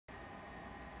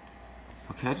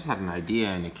Okay, I just had an idea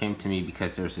and it came to me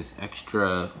because there's this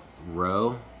extra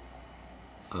row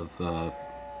of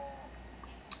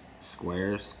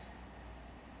squares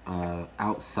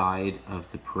outside of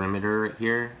the perimeter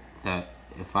here that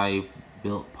if I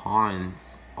built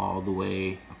ponds all the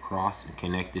way across and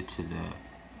connected to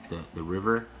the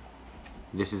river.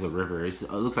 This is a river. It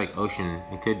looks like ocean.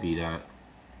 It could be that.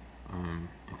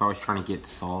 If I was trying to get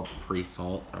salt, free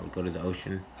salt, I would go to the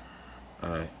ocean,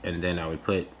 and then I would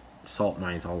put salt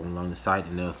mines all along the side,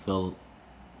 and they'll fill.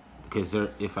 Because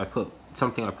if I put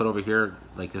something I put over here,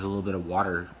 like there's a little bit of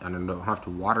water, and I don't have to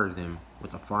water them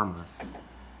with a farmer.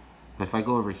 But if I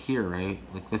go over here, right,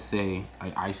 like let's say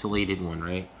I isolated one,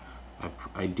 right,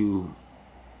 I do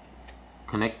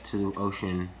connect to the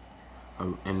ocean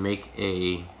and make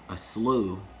a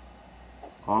slough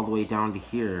all the way down to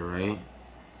here, right?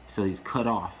 So he's cut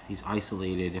off, he's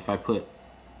isolated. If I put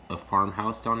a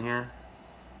farmhouse down here,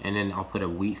 and then I'll put a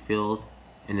wheat field,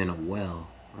 and then a well,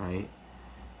 right?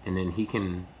 And then he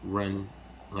can run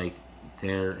like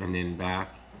there and then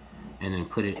back, and then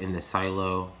put it in the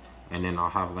silo, and then I'll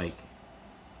have like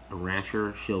a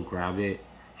rancher, she'll grab it,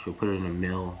 she'll put it in a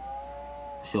mill,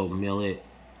 she'll mill it,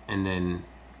 and then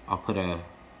I'll put a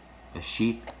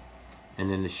sheep, and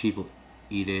then the sheep will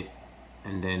eat it.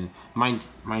 And then mind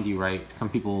you, right, some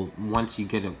people, once you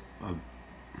get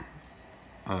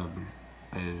a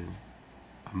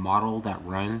model that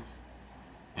runs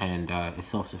and is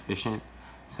self-sufficient,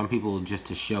 some people just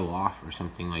to show off or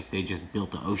something, like they just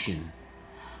built the ocean.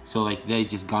 So like they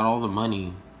just got all the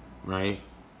money, right,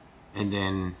 and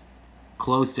then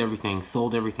closed everything,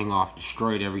 sold everything off,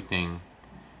 destroyed everything,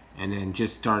 and then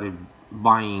just started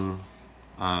buying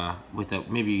with a,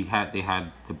 maybe they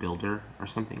had the builder or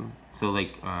something. So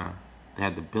like they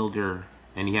had the builder,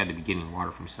 and he had to be getting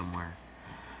water from somewhere.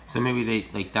 So maybe they,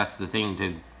 like, that's the thing,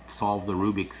 to solve the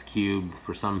Rubik's Cube.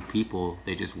 For some people,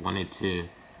 they just wanted to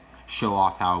show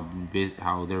off how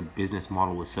their business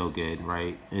model was so good,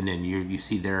 right? And then you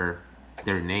see their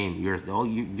name. You're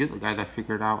the guy that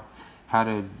figured out how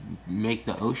to make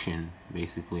the ocean,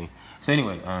 basically. So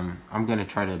anyway, I'm gonna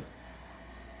try to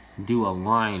do a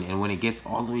line, and when it gets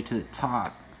all the way to the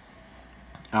top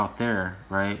out there,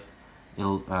 right,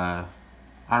 it'll I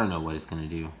don't know what it's gonna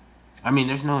do. I mean,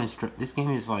 there's no this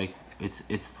game is like,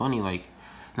 it's funny. Like,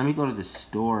 let me go to the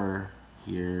store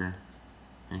here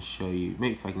and show you.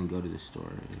 Maybe if I can go to the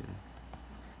store here,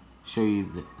 show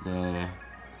you the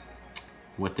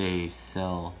what they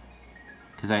sell,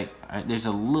 because I there's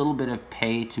a little bit of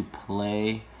pay to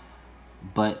play,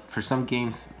 but for some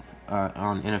games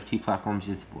on NFT platforms,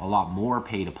 it's a lot more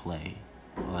pay to play,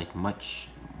 like much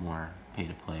more pay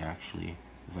to play actually.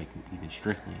 It's like even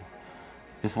strictly.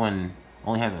 This one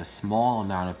only has a small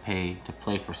amount of pay to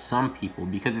play for some people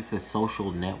because it's a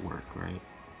social network, right?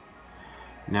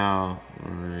 Now,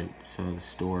 alright, so the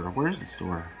store, where's the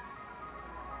store?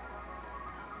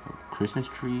 Christmas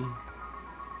tree.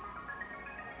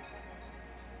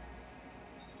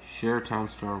 Share a town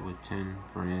star with 10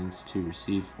 friends to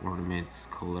receive ornaments.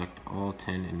 Collect all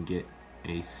 10 and get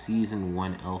a season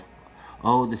 1 elf.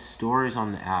 Oh, the store is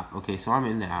on the app. Okay, so I'm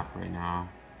in the app right now.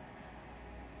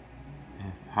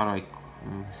 How do I...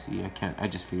 Let's see, I can't... I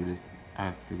just figured it...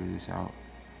 I figured this out.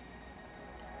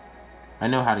 I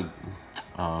know how to...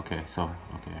 Oh, okay, so...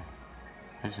 Okay.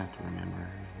 I just have to remember.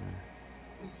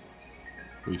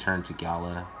 Return to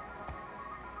Gala.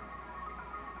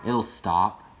 It'll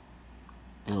stop.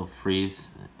 It'll freeze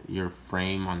your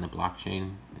frame on the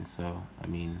blockchain, and so, I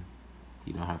mean,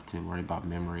 you don't have to worry about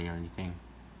memory or anything,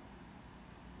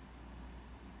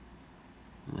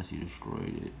 unless you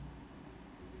destroyed it.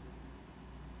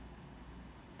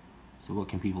 So what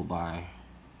can people buy?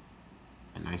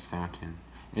 A nice fountain.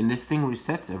 And this thing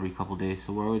resets every couple days,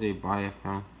 so why would they buy a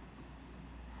fountain?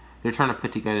 They're trying to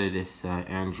put together this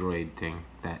Android thing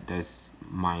that does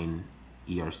mine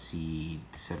ERC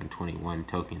 721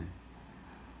 token.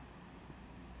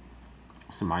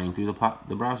 So mining through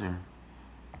the browser,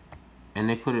 and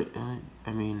they put it.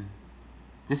 I mean,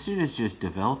 this shit is just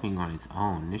developing on its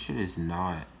own. This shit is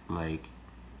not like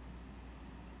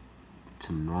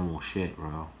some normal shit,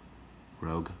 bro.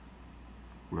 Rogue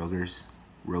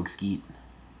skeets,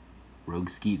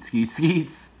 Roguestein,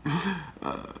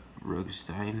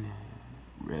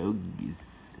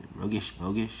 roguish,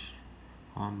 bogish.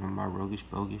 Oh, I'm my roguish,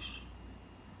 bogish.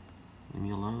 Leave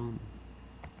me alone.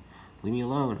 Leave me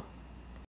alone.